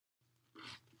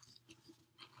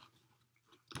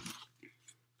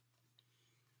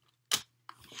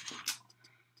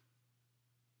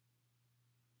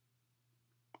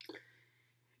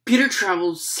Peter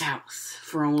traveled south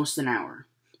for almost an hour,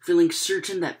 feeling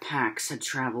certain that Pax had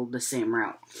traveled the same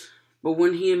route. But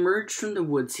when he emerged from the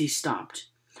woods, he stopped.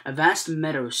 A vast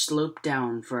meadow sloped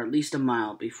down for at least a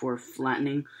mile before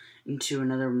flattening into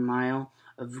another mile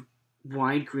of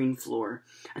wide green floor.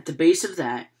 At the base of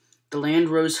that, the land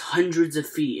rose hundreds of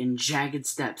feet in jagged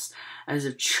steps, as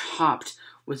if chopped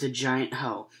with a giant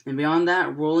hoe. And beyond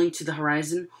that, rolling to the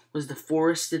horizon, was the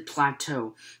forested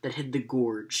plateau that hid the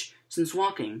gorge. Since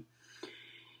waking,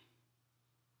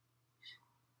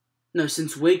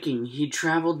 he'd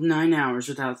traveled 9 hours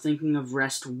without thinking of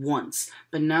rest once,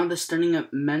 but now the stunning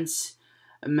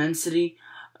immensity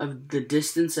of the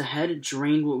distance ahead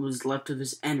drained what was left of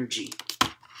his energy.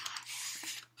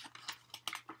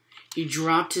 He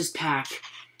dropped his pack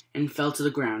and fell to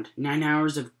the ground. 9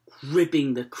 hours of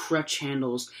gripping the crutch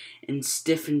handles and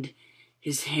stiffened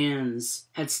his hands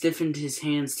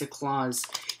to claws.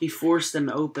 He forced them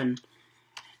open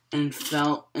and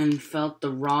felt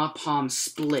the raw palms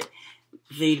split.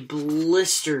 They'd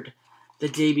blistered the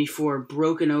day before,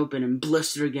 broken open and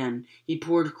blistered again. He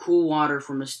poured cool water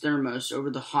from his thermos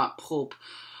over the hot pulp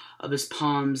of his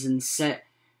palms and set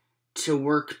to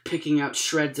work picking out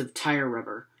shreds of tire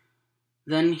rubber.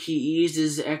 Then he eased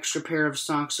his extra pair of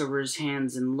socks over his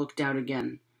hands and looked out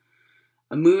again.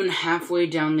 A moon halfway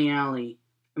down the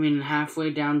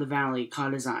valley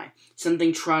caught his eye.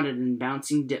 Something trotted in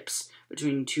bouncing dips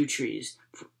between two trees.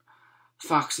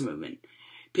 Fox movement.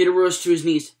 Peter rose to his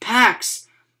knees. Pax!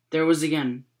 There was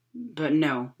again. But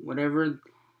no, whatever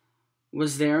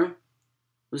was there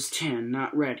was tan,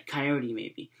 not red. Coyote,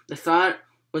 maybe. The thought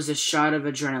was a shot of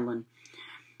adrenaline.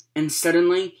 And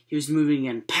suddenly, he was moving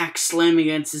again. Pax slamming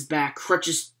against his back,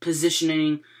 crutches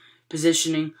positioning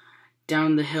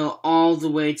down the hill all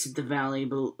the way to the valley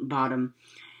bottom.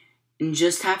 In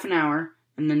just half an hour,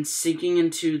 and then sinking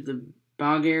into the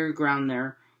bog-air ground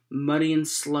there, muddy and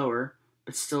slower,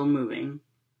 but still moving.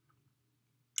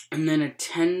 And then a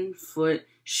 10-foot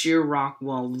sheer rock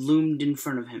wall loomed in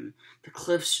front of him. The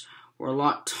cliffs were a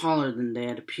lot taller than they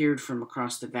had appeared from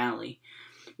across the valley.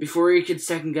 Before he could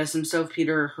second-guess himself,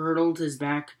 Peter hurled his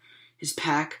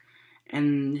pack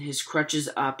and his crutches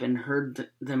up and heard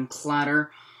them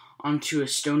clatter onto a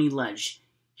stony ledge.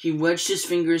 He wedged his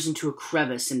fingers into a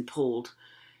crevice and pulled.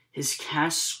 His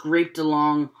cast scraped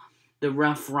along the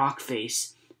rough rock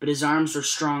face, but his arms were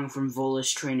strong from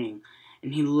Vola's training,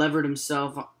 and he levered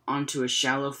himself onto a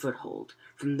shallow foothold.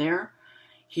 From there,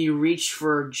 he reached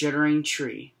for a jutting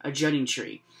tree,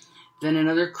 then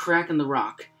another crack in the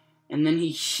rock, and then he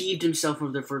heaved himself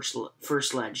over the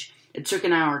first ledge. It took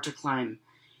an hour to climb.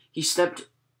 He stepped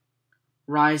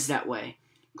rise that way,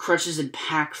 crutches and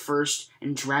pack first,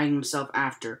 and dragging himself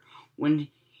after. When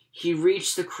he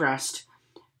reached the crest,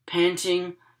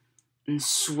 panting and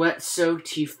sweat-soaked,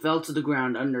 he fell to the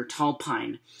ground under a tall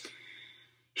pine.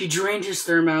 He drained his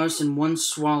thermos in one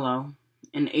swallow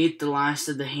and ate the last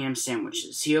of the ham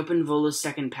sandwiches. He opened Vola's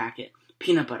second packet,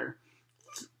 peanut butter.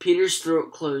 Peter's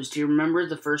throat closed. He remembered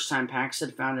the first time Pax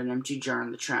had found an empty jar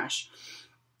in the trash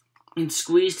and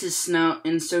squeezed his snout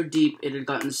in so deep it had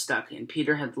gotten stuck, and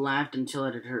Peter had laughed until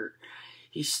it had hurt.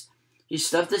 He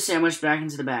stuffed the sandwich back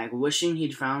into the bag, wishing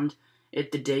he'd found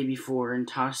it the day before, and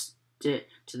tossed it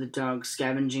to the dogs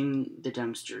scavenging the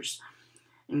dumpsters,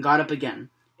 and got up again.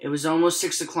 It was almost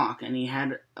 6 o'clock, and he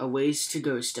had a ways to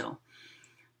go still.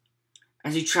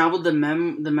 As he traveled, the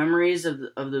memories of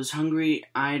those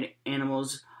hungry-eyed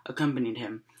animals accompanied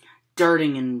him,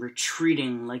 darting and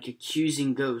retreating like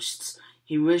accusing ghosts.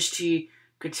 He wished he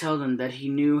could tell them that he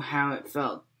knew how it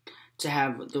felt to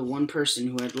have the one person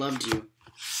who had loved you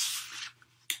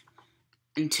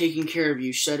and taken care of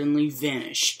you suddenly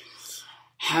vanish.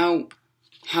 How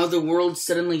the world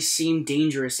suddenly seemed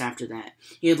dangerous after that.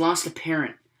 He had lost a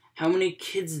parent. How many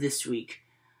kids this week,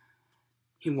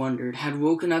 he wondered, had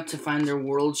woken up to find their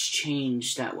worlds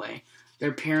changed that way?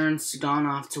 Their parents gone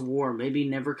off to war, maybe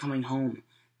never coming home.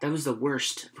 That was the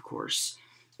worst, of course.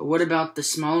 But what about the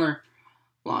smaller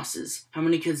losses? How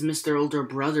many kids missed their older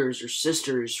brothers or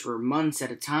sisters for months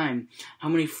at a time? How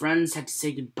many friends had to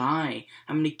say goodbye?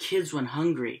 How many kids went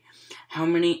hungry? How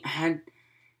many had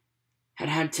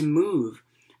to move?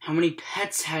 How many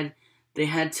pets had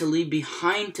to leave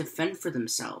behind to fend for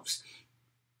themselves?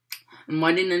 And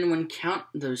why didn't anyone count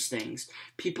those things?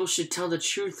 People should tell the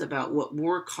truth about what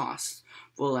war costs,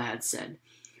 Vola had said.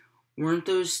 Weren't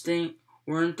those things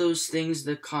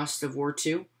the cost of war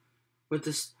too? With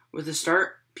the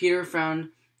start, Peter found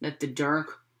that the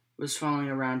dark was falling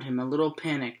around him, a little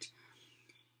panicked.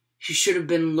 He should have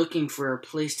been looking for a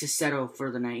place to settle for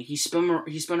the night. He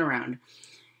spun around.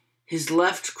 His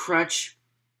left crutch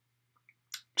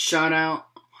shot out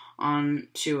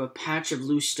onto a patch of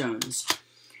loose stones.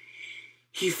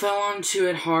 He fell onto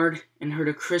it hard and heard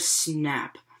a crisp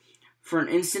snap. For an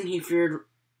instant he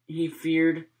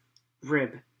feared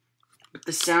rib, but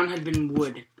the sound had been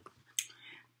wood.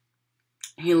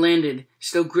 He landed,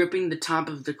 still gripping the top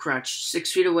of the crutch.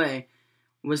 6 feet away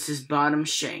was his bottom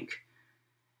shank.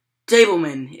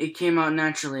 Dableman! It came out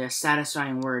naturally, a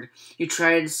satisfying word. He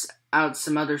tried out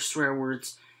some other swear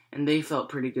words, and they felt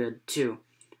pretty good, too.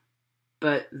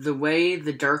 But the way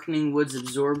the darkening woods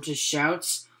absorbed his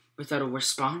shouts without a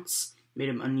response made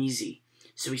him uneasy,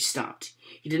 so he stopped.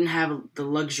 He didn't have the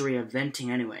luxury of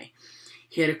venting anyway.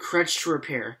 He had a crutch to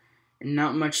repair, and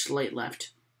not much light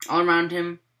left. All around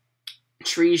him,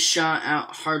 trees shot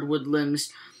out hardwood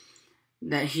limbs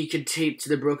that he could tape to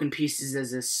the broken pieces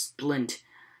as a splint,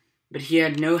 but he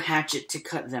had no hatchet to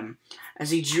cut them.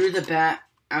 As he drew the bat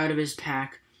out of his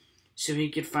pack so he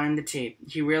could find the tape,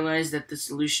 he realized that the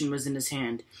solution was in his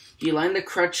hand. He lined the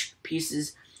crutch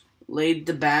pieces, laid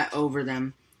the bat over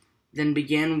them, then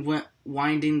began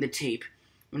winding the tape.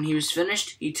 When he was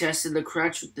finished, he tested the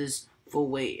crutch with his full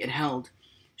weight. It held,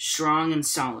 strong and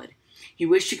solid. He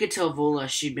wished he could tell Vola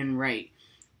she'd been right.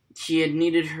 He had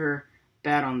needed her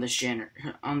bat on this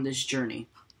journey.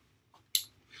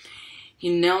 He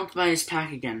knelt by his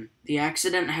pack again. The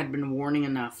accident had been warning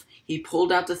enough. He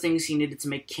pulled out the things he needed to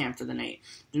make camp for the night,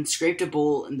 then scraped a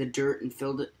bowl in the dirt and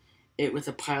filled it with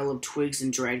a pile of twigs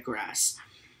and dried grass.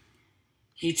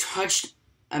 He touched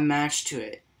a match to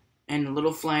it, and a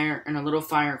little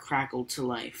fire crackled to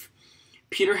life.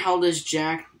 Peter held his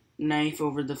jackknife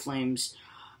over the flames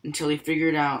until he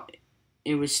figured out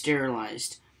it was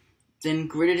sterilized, then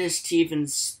gritted his teeth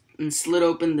and slid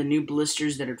open the new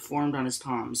blisters that had formed on his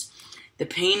palms. The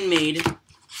pain made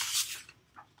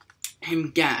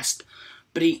him gasp,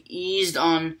 but he eased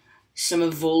on some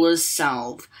of Vola's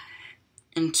salve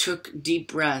and took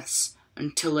deep breaths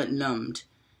until it numbed.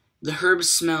 The herb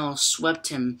smell swept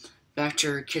him back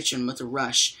to her kitchen with a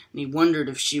rush, and he wondered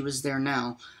if she was there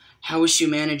now. How was she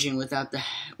managing without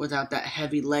that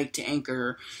heavy leg to anchor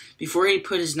her? Before he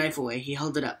put his knife away, he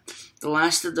held it up. The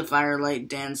last of the firelight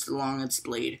danced along its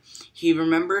blade. He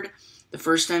remembered the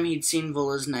first time he'd seen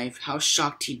Vola's knife, how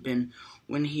shocked he'd been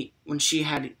when she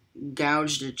had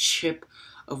gouged a chip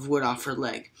of wood off her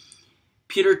leg.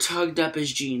 Peter tugged up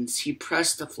his jeans. He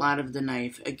pressed the flat of the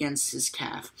knife against his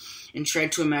calf and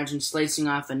tried to imagine slicing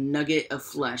off a nugget of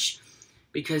flesh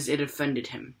because it offended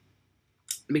him.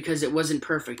 Because it wasn't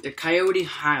perfect. A coyote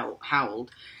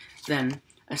howled. Then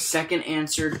a second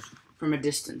answered from a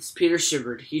distance. Peter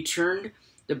shivered. He turned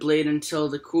the blade until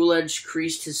the cool edge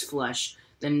creased his flesh,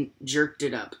 then jerked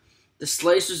it up. The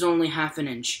slice was only half an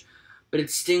inch, but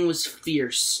its sting was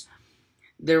fierce.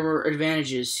 There were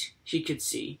advantages, he could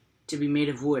see, to be made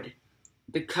of wood.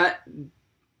 The cut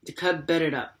beat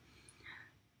it up.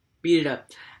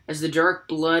 As the dark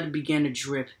blood began to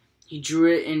drip, he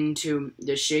drew it into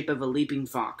the shape of a leaping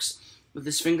fox. With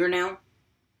his fingernail,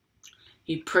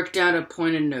 he pricked out a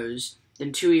pointed nose,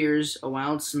 then 2 ears, a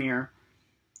wild smear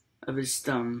of his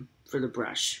thumb for the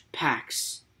brush.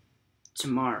 Pax.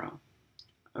 Tomorrow.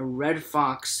 A red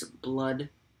fox blood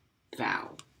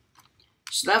vow.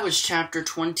 So that was chapter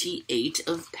 28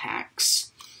 of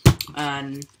Pax.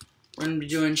 And we're going to be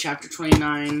doing chapter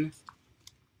 29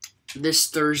 this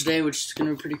Thursday, which is going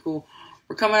to be pretty cool.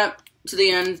 We're coming up to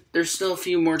the end. There's still a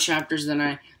few more chapters than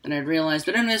I realized.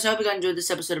 But anyways, I hope you guys enjoyed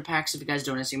this episode of PAX. If you guys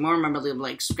don't want to see more, remember to leave a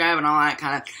like, subscribe, and all that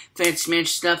kind of fancy smancy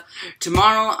stuff.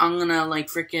 Tomorrow, I'm gonna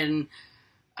freaking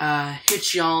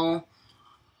hit y'all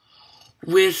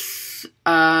with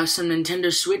some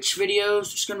Nintendo Switch videos,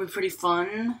 which is gonna be pretty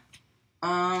fun.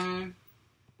 Yeah,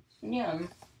 I'm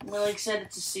really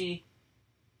excited to see.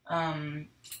 I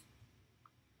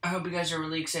hope you guys are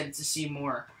really excited to see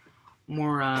more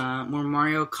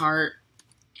Mario Kart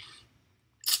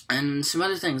and some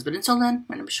other things. But until then,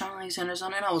 my name is Sean Alexander,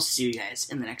 and I will see you guys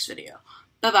in the next video.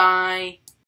 Bye-bye!